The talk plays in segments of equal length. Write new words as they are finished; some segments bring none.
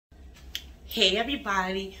Hey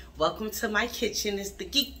everybody, welcome to my kitchen. It's the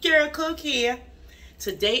Geek Girl Cook here.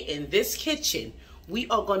 Today in this kitchen, we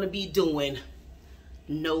are going to be doing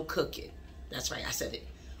no cooking. That's right, I said it.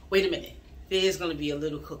 Wait a minute. There's going to be a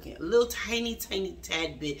little cooking, a little tiny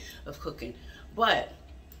tad bit of cooking. But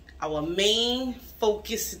our main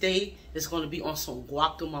focus today is going to be on some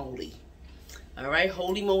guacamole. All right,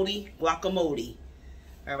 holy moly, guacamole.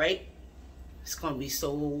 All right, it's going to be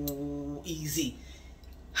so easy.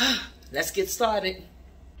 Let's get started.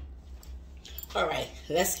 All right,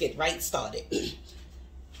 let's get right started.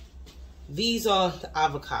 These are the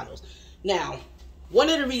avocados. Now, one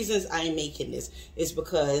of the reasons I am making this is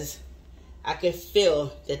because I can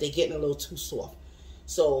feel that they're getting a little too soft.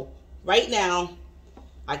 So right now,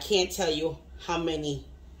 I can't tell you how many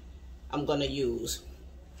I'm gonna use.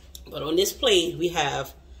 But on this plate, we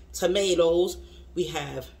have tomatoes, we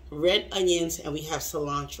have red onions, and we have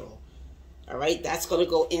cilantro. All right, that's going to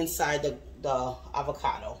go inside the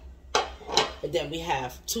avocado. And then we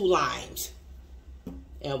have 2 limes.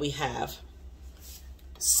 And we have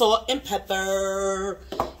salt and pepper.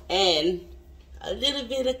 And a little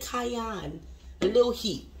bit of cayenne. A little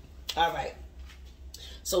heat. All right.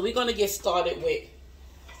 So we're going to get started with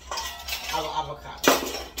our avocado.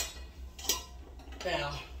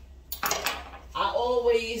 Now, I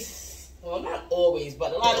always, well, not always,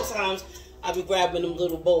 but a lot of times, I'll be grabbing them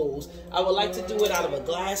little bowls. I would like to do it out of a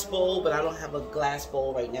glass bowl, but I don't have a glass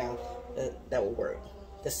bowl right now that will work.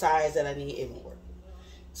 The size that I need, it won't work.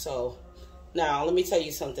 So, now, let me tell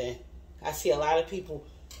you something. I see a lot of people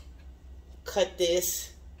cut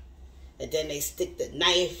this, and then they stick the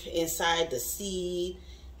knife inside the seed,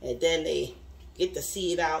 and then they get the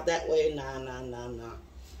seed out that way. Nah.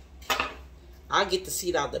 I'll get the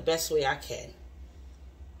seed out the best way I can.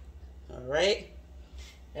 All right?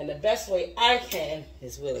 And the best way I can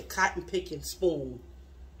is with a cotton picking spoon.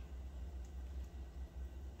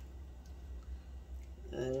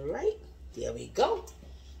 All right, there we go.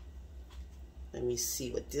 Let me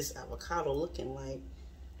see what this avocado looking like.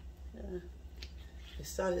 It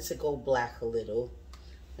started to go black a little.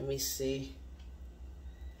 Let me see.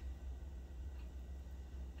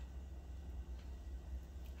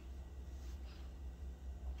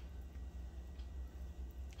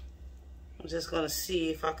 I'm just gonna see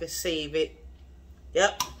if I can save it.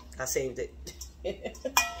 Yep, I saved it.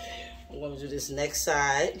 I'm gonna do this next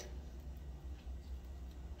side,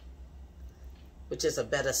 which is a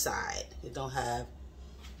better side. It don't have,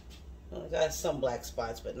 well, I got some black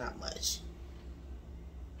spots, but not much.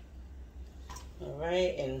 All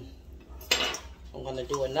right, and I'm gonna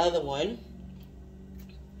do another one.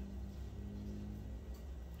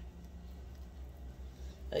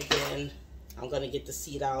 Again, I'm gonna get the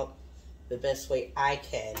seed out the best way I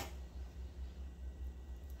can.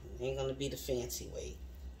 It ain't gonna be the fancy way.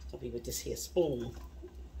 It's gonna be with this here spoon.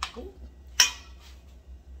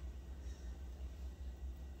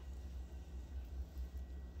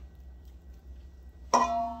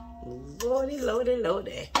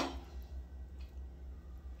 Lordy.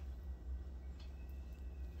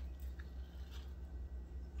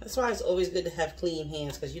 That's why it's always good to have clean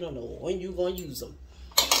hands, because you don't know when you're gonna use them.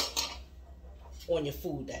 On your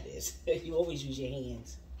food, that is. You always use your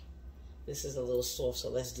hands. This is a little soft, so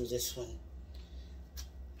let's do this one.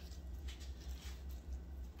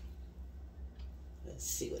 Let's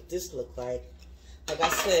see what this look like. Like I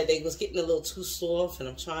said, they was getting a little too soft, and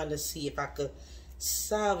I'm trying to see if I could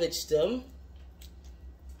salvage them.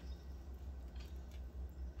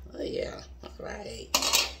 Oh yeah, all right.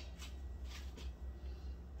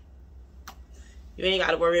 You ain't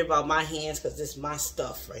got to worry about my hands, because this is my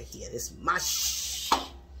stuff right here. This is my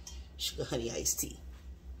sugar honey iced tea.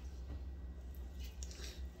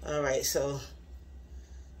 All right, so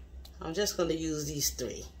I'm just going to use these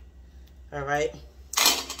 3. All right.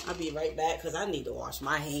 I'll be right back, because I need to wash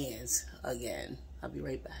my hands again. I'll be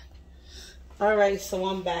right back. All right, so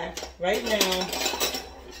I'm back. Right now,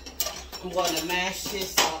 I'm going to mash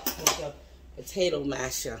this up with a potato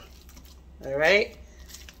masher. All right.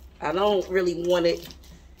 I don't really want it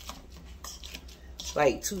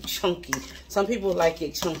like too chunky. Some people like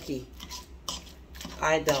it chunky.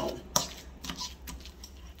 I don't.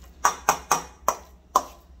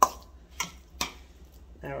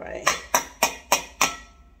 All right.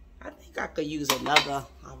 I think I could use another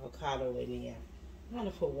avocado in there. I'm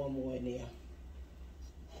gonna put one more in there.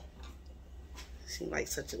 Seems like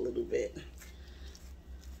such a little bit.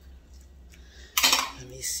 Let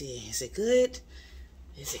me see. Is it good?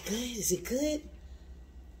 Is it good? Is it good?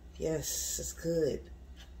 Yes, it's good.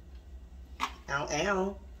 Ow,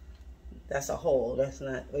 ow. That's a hole. That's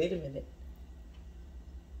not. Wait a minute.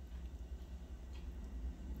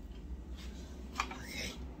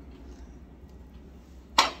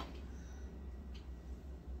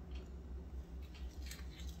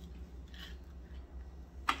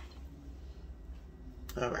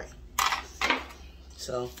 All right.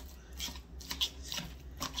 So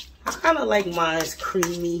I kind of like mine's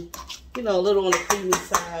creamy, you know, a little on the creamy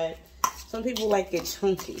side. Some people like it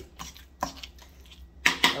chunky.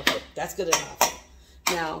 Okay, that's good enough.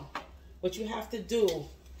 Now, what you have to do,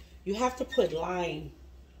 you have to put lime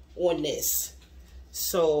on this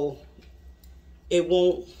so it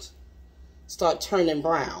won't start turning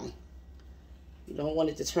brown. You don't want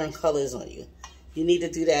it to turn colors on you. You need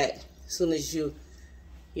to do that as soon as you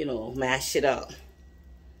know, mash it up.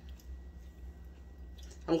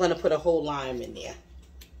 I'm going to put a whole lime in there.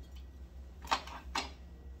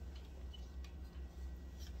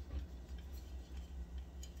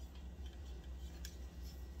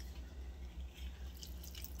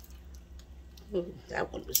 Ooh,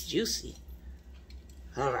 that one was juicy.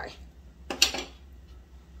 All right.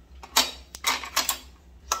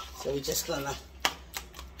 So we're just going to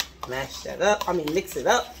mash that up. I mean, mix it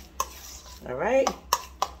up. All right.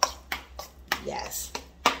 Yes.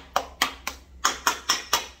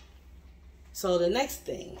 So the next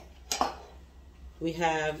thing, we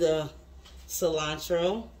have the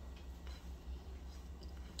cilantro.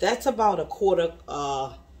 That's about a quarter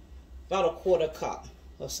cup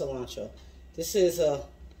of cilantro. This is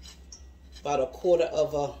about a quarter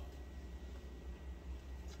of a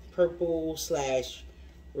purple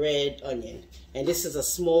 / red onion, and this is a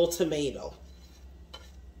small tomato.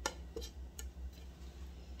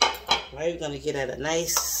 Right, we're gonna get at a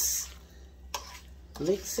nice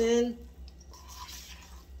mix in.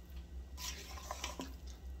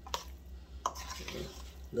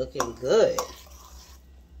 Looking good.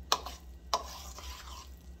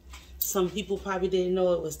 Some people probably didn't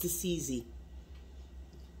know it was this easy,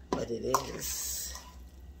 but it is.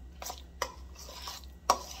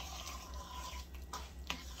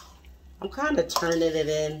 I'm kind of turning it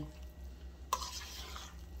in.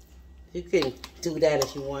 You can do that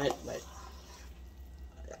if you want, but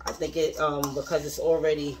I think it because it's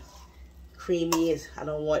already creamy. I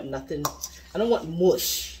don't want nothing. I don't want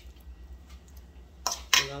mush.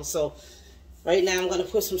 You know, so right now I'm gonna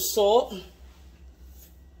put some salt.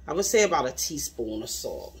 I would say about a teaspoon of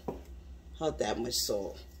salt. Not that much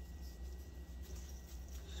salt.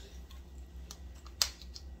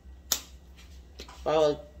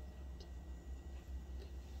 About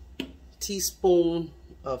a teaspoon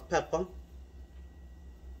of pepper.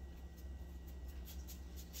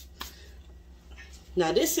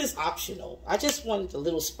 Now this is optional. I just wanted a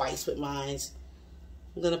little spice with mine.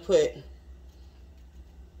 I'm gonna put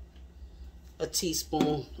a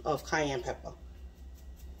teaspoon of cayenne pepper.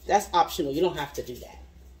 That's optional. You don't have to do that.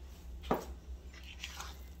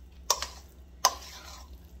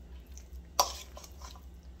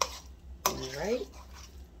 All right.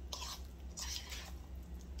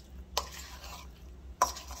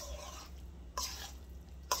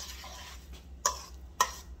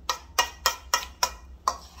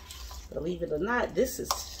 Believe it or not, this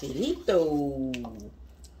is finito.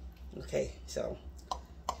 Okay, so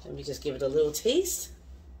let me just give it a little taste.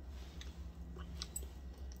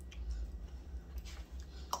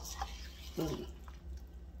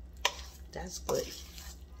 That's good.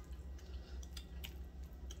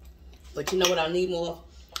 But you know what I need more?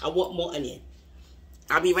 I want more onion.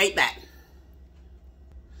 I'll be right back.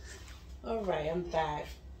 All right, I'm back.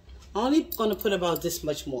 I'm only gonna put about this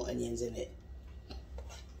much more onions in it.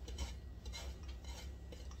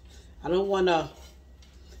 I don't wanna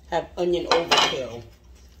have onion overkill.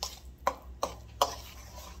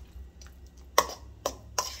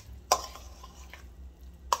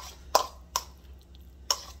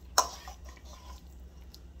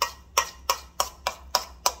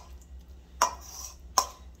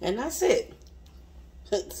 And that's it.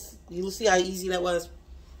 You see how easy that was?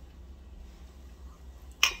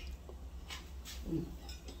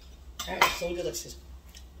 Alright, so delicious.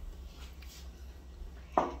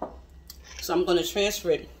 So I'm going to transfer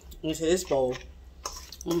it into this bowl.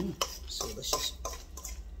 So delicious.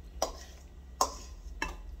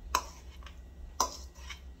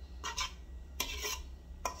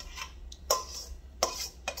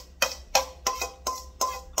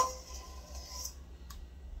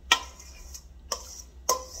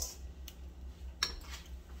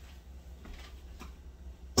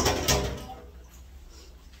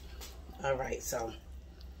 All right, so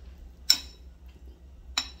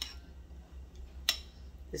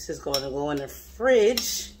this is going to go in the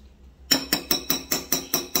fridge.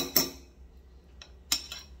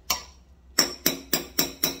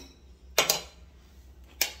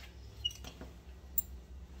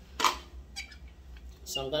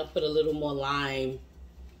 So I'm going to put a little more lime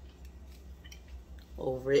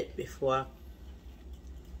over it before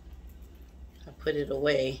I put it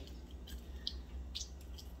away.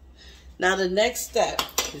 Now the next step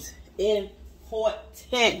is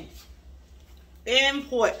important.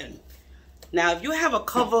 Important. Now if you have a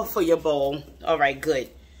cover for your bowl, all right, good.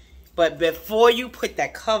 But before you put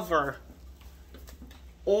that cover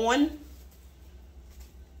on,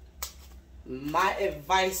 my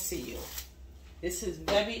advice to you, this is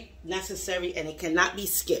very necessary and it cannot be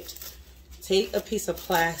skipped. Take a piece of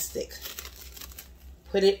plastic,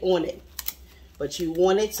 put it on it, but you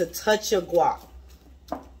want it to touch your guac.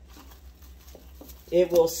 It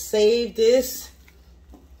will save this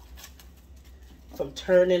from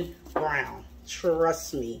turning brown.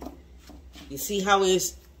 Trust me. You see how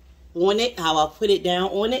it's on it, how I put it down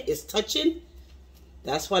on it? It's touching.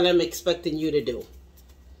 That's what I'm expecting you to do.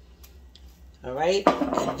 All right?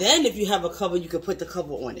 And then if you have a cover, you can put the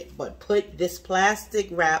cover on it. But put this plastic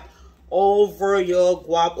wrap over your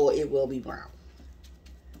guac or it will be brown.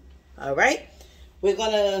 All right? We're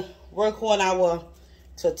going to work on our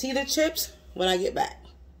tortilla chips when I get back.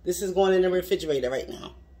 This is going in the refrigerator right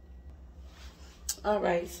now. All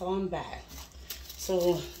right, so I'm back.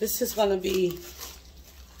 So this is going to be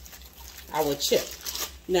our chip.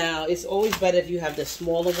 Now, it's always better if you have the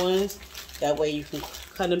smaller ones. That way you can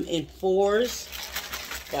cut them in 4s.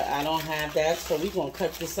 But I don't have that, so we're going to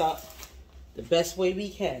cut this up the best way we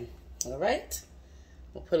can. All right?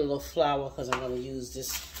 We'll put a little flour because I'm going to use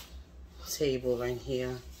this table right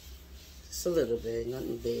here. Just a little bit,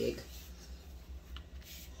 nothing big.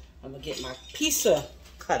 I'm going to get my pizza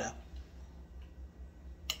cutter.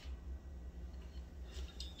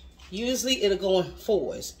 Usually it'll go in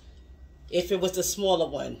 4s if it was the smaller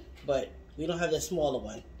one, but we don't have the smaller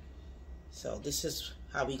one. So this is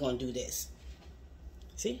how we're going to do this.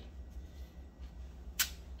 See?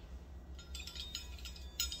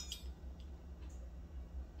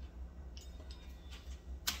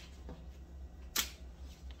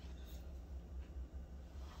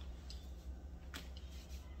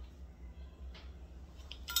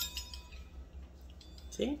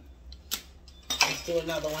 See? Let's do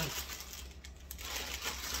another one.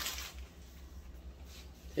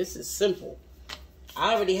 This is simple.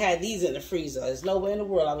 I already had these in the freezer. There's nowhere in the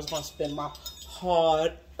world I was going to spend my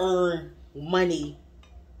hard-earned money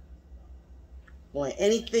on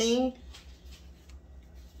anything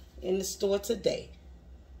in the store today.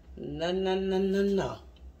 No, no, no, no, no.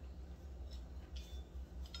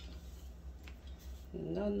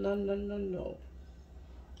 No, no, no, no, no.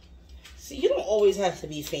 See, you don't always have to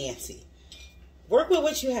be fancy. Work with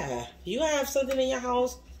what you have. You have something in your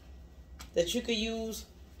house that you could use,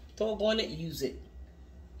 doggone it, use it.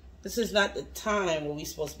 This is not the time when we're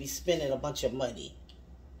supposed to be spending a bunch of money.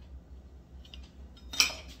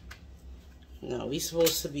 No, we're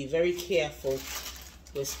supposed to be very careful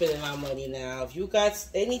with spending our money now. If you got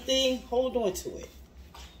anything, hold on to it.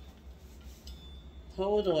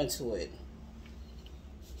 Hold on to it.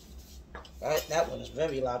 That one is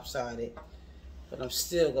very lopsided, but I'm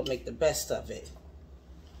still going to make the best of it.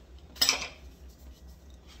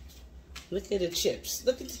 Look at the chips.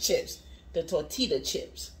 Look at the chips. The tortilla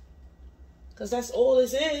chips. Because that's all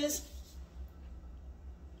this is.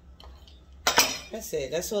 That's it.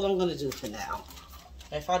 That's all I'm going to do for now.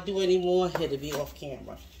 If I do any more, it'll be off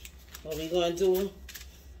camera. What we're going to do,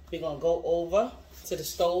 we're going to go over to the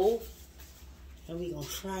stove. And we're going to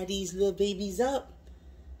fry these little babies up.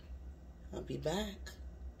 I'll be back.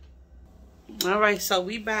 All right, so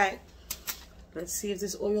we back. Let's see if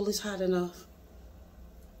this oil is hot enough.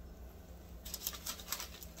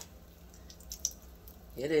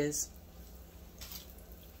 It is.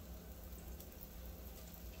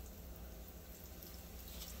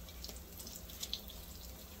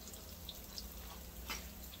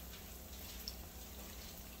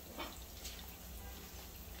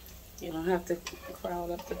 You don't have to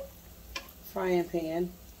crowd up the frying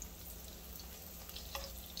pan.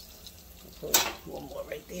 Put one more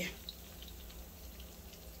right there.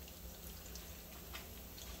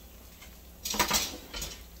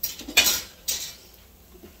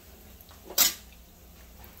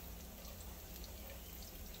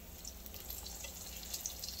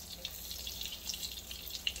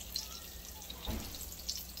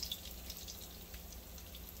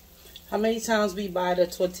 How many times we buy the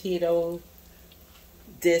tortilla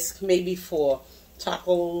disc, maybe for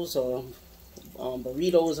tacos or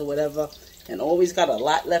burritos or whatever, and always got a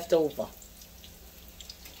lot left over.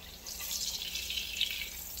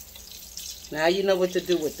 Now you know what to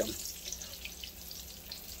do with them.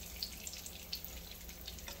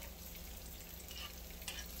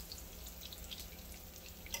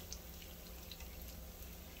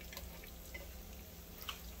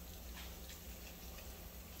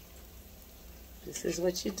 This is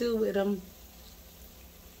what you do with them.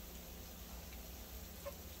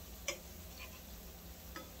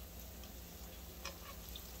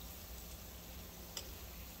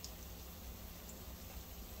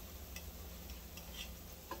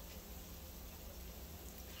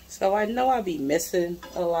 So I know I'll be missing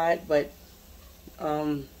a lot, but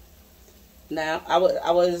now I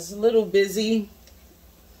was a little busy.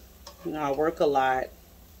 You know, I work a lot,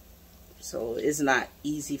 so it's not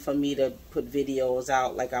easy for me to put videos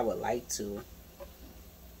out like I would like to.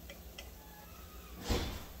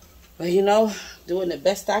 But you know, doing the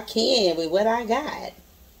best I can with what I got.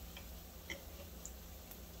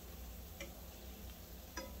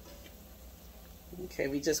 Okay,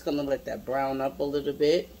 we're just gonna let that brown up a little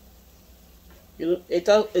bit. You know, it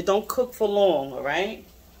don't cook for long, all right?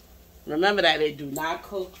 Remember that it do not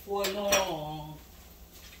cook for long.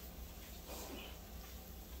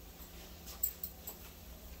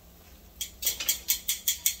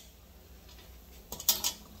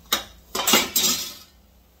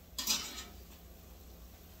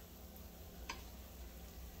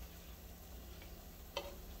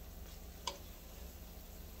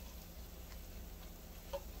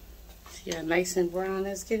 See how nice and brown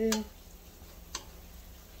that's getting?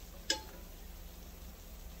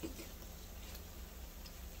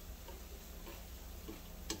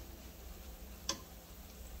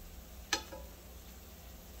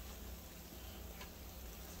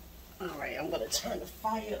 Alright, I'm going to turn the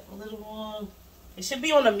fire up a little more. It should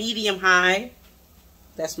be on a medium high.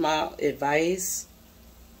 That's my advice.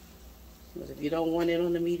 But if you don't want it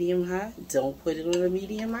on the medium high, don't put it on a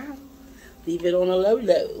medium high. Leave it on a low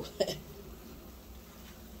low.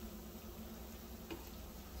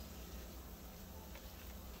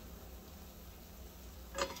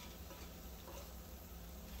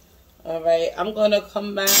 Alright, I'm going to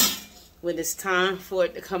come back when it's time for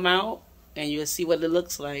it to come out, and you'll see what it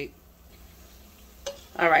looks like.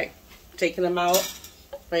 Alright, taking them out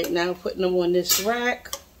right now, putting them on this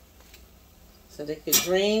rack so they can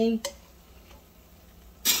drain.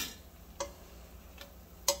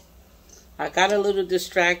 I got a little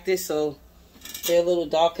distracted, so they're a little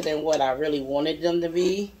darker than what I really wanted them to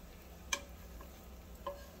be.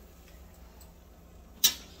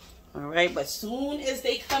 Alright, but soon as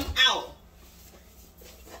they come out,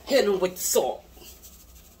 hit them with the salt.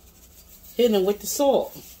 Hit them with the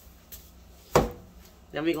salt.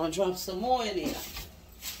 Then we're going to drop some more in there.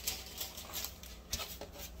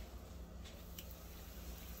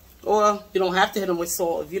 Or you don't have to hit them with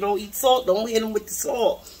salt. If you don't eat salt, don't hit them with the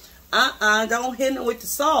salt. Don't hit them with the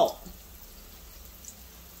salt.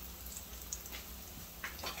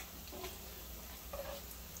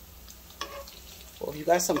 Or if you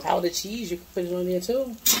got some powdered cheese, you can put it on there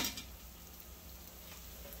too.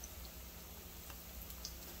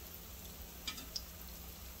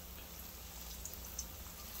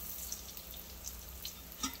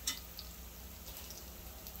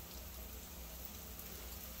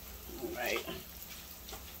 Alright.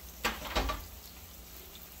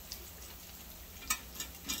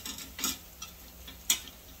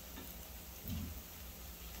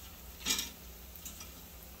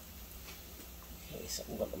 So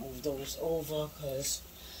I'm going to move those over because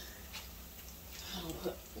I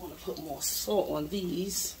want to put more salt on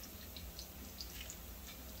these.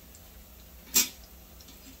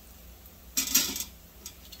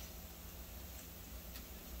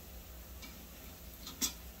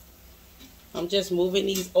 I'm just moving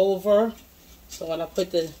these over so when I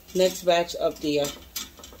put the next batch up there,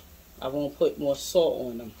 I won't put more salt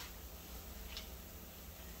on them.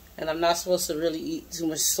 And I'm not supposed to really eat too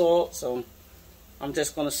much salt, so I'm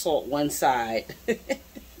just going to salt one side.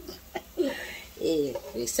 Yeah,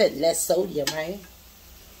 they said less sodium, right?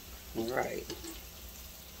 All right.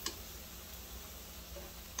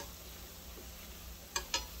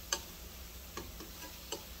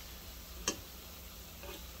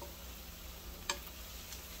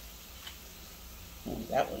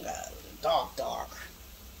 That one got dark.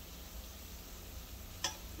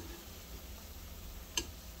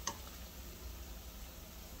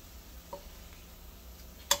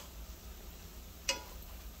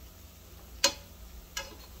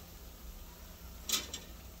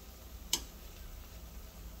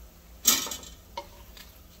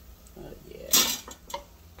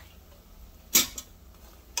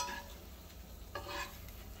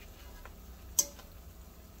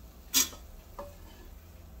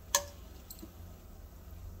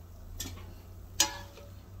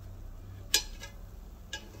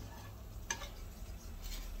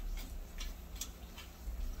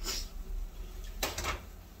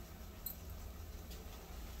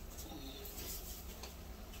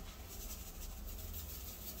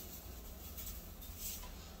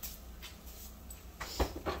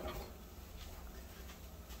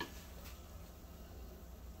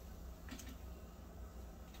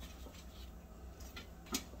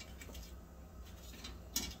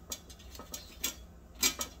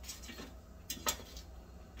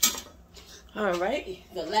 All right,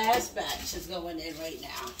 the last batch is going in right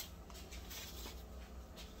now.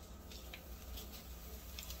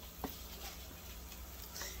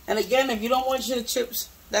 And again, if you don't want your chips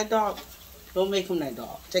that dark, don't make them that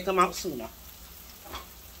dark. Take them out sooner.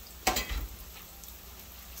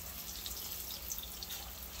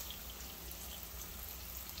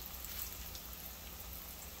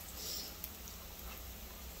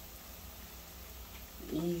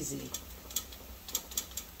 Easy.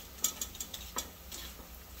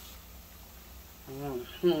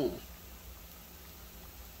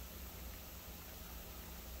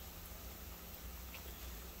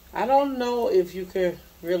 I don't know if you could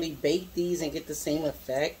really bake these and get the same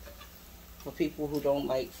effect for people who don't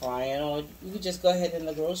like frying, or you could just go ahead in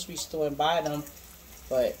the grocery store and buy them.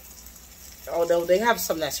 But although they have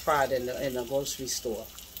some that's fried in the grocery store,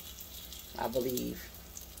 I believe.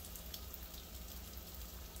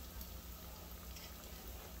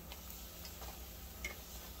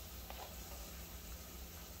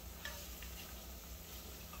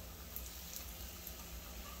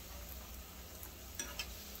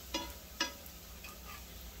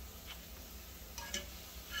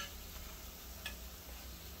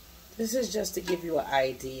 This is just to give you an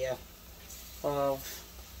idea of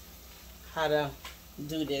how to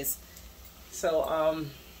do this. So,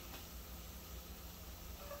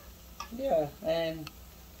 yeah, and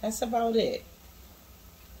that's about it.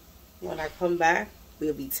 When I come back,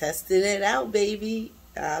 we'll be testing it out, baby.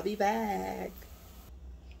 I'll be back.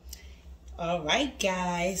 All right,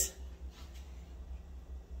 guys.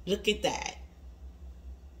 Look at that.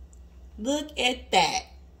 Look at that.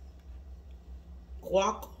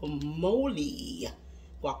 Guacamole,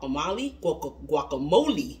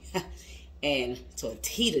 and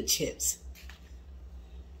tortilla chips.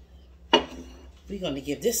 We're gonna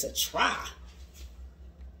give this a try.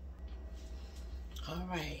 All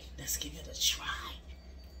right, let's give it a try.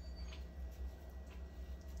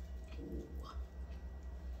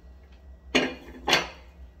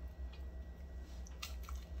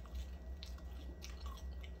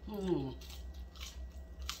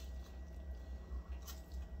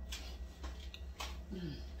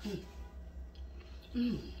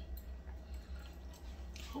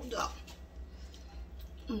 Hold up.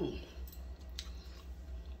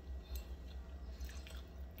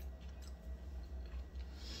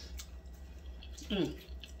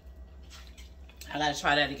 I gotta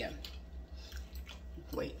try that again.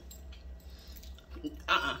 Wait.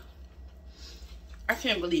 I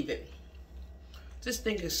can't believe it. This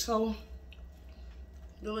thing is so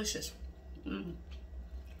delicious.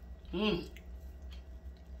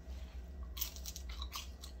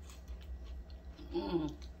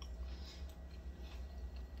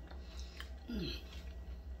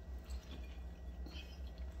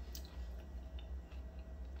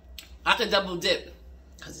 I could double dip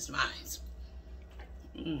because it's mine.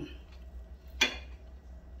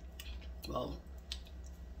 Well,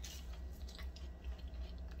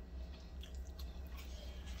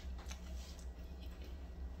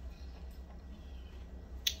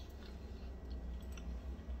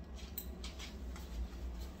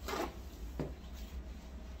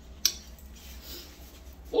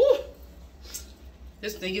 ooh,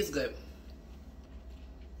 this thing is good.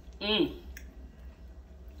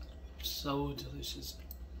 So delicious.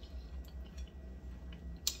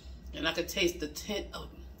 And I could taste the tint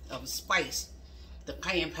of spice, the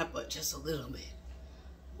cayenne pepper, just a little bit.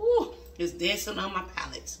 Ooh, it's dancing on my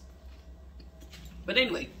palate. But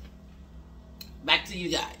anyway, back to you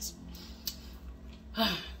guys.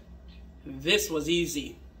 This was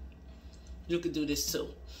easy. You could do this too.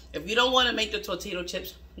 If you don't want to make the tortilla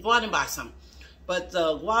chips, go out and buy some. But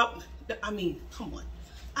the guac, I mean, come on.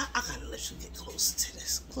 I gotta let you get closer to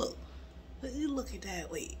this. Look. Look at that.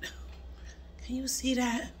 Wait. Can you see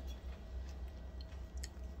that?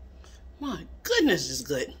 My goodness, it's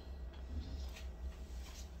good.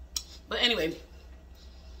 But anyway,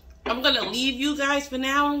 I'm going to leave you guys for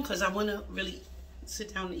now because I want to really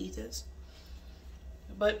sit down and eat this.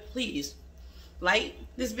 But please, like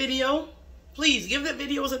this video. Please give the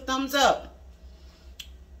videos a thumbs up.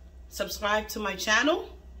 Subscribe to my channel.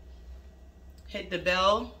 Hit the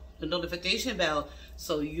bell, the notification bell,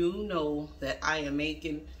 so you know that I am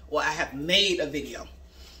making, or I have made a video.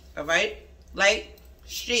 All right? Like,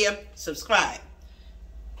 share, subscribe.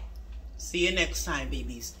 See you next time,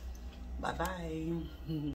 babies. Bye-bye.